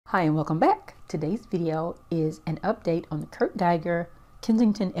Hi and welcome back. Today's video is an update on the Kurt Geiger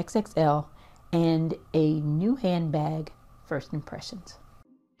Kensington XXL and a new handbag first impressions.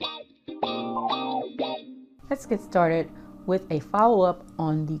 Let's get started with a follow-up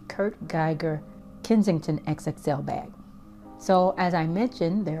on the Kurt Geiger Kensington XXL bag. So as I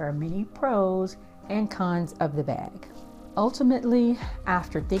mentioned, there are many pros and cons of the bag. Ultimately,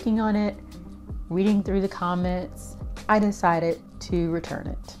 after thinking on it, reading through the comments, I decided to return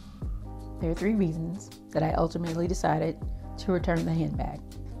it. There are three reasons that I ultimately decided to return the handbag.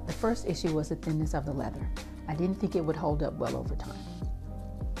 The first issue was the thinness of the leather. I didn't think it would hold up well over time.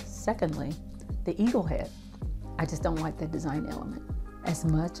 Secondly, the eagle head. I just don't like that design element. As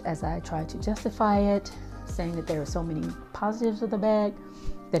much as I tried to justify it, saying that there are so many positives of the bag,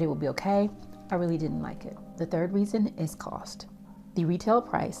 that it will be okay, I really didn't like it. The third reason is cost. The retail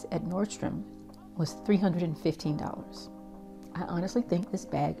price at Nordstrom was $315. I honestly think this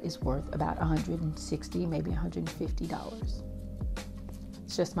bag is worth about $160, maybe $150.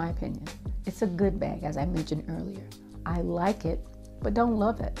 It's just my opinion. It's a good bag, as I mentioned earlier. I like it, but don't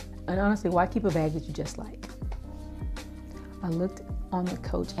love it. And honestly, why keep a bag that you just like? I looked on the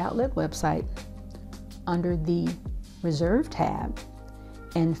Coach Outlet website under the Reserve tab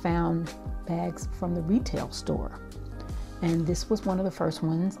and found bags from the retail store. And this was one of the first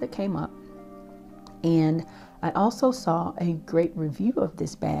ones that came up. And I also saw a great review of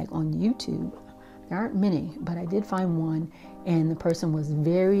this bag on YouTube. There aren't many, but I did find one, and the person was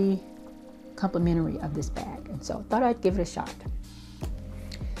very complimentary of this bag, and so I thought I'd give it a shot.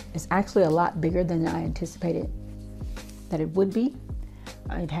 It's actually a lot bigger than I anticipated that it would be.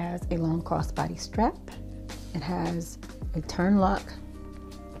 It has a long crossbody strap. It has a turn lock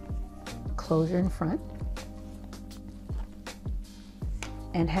closure in front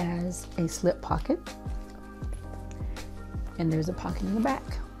and has a slip pocket. And there's a pocket in the back.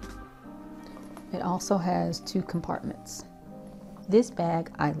 It also has two compartments. This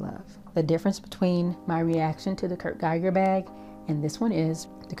bag I love. The difference between my reaction to the Kurt Geiger bag and this one is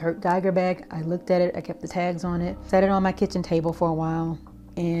the Kurt Geiger bag. I looked at it, I kept the tags on it, set it on my kitchen table for a while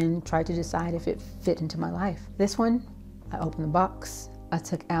and tried to decide if it fit into my life. This one, I opened the box, I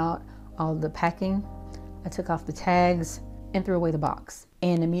took out all the packing, I took off the tags and threw away the box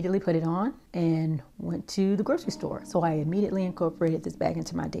and immediately put it on and went to the grocery store. So I immediately incorporated this bag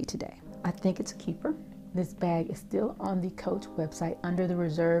into my day-to-day. I think it's a keeper. This bag is still on the Coach website under the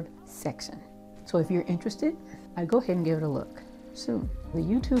Reserve section. So if you're interested, I'd go ahead and give it a look soon. The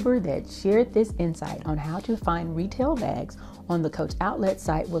YouTuber that shared this insight on how to find retail bags on the Coach Outlet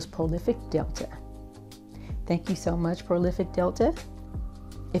site was Prolific Delta. Thank you so much, Prolific Delta.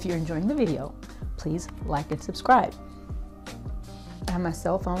 If you're enjoying the video, please like and subscribe. I have my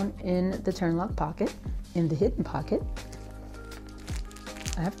cell phone in the turn lock pocket. In the hidden pocket,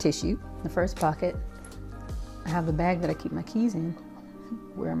 I have tissue. In the first pocket, I have the bag that I keep my keys in.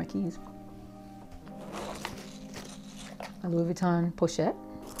 Where are my keys? A Louis Vuitton pochette,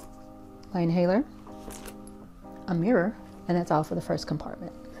 my inhaler, a mirror, and that's all for the first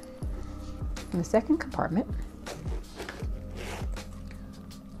compartment. In the second compartment,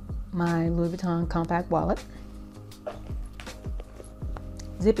 my Louis Vuitton compact wallet,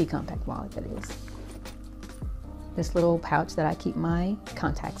 zippy compact wallet that is. This little pouch that I keep my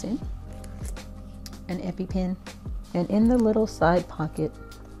contacts in, an EpiPen, and in the little side pocket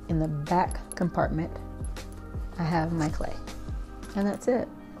in the back compartment, I have my clay. And that's it.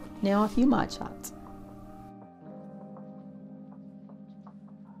 Now a few mod shots.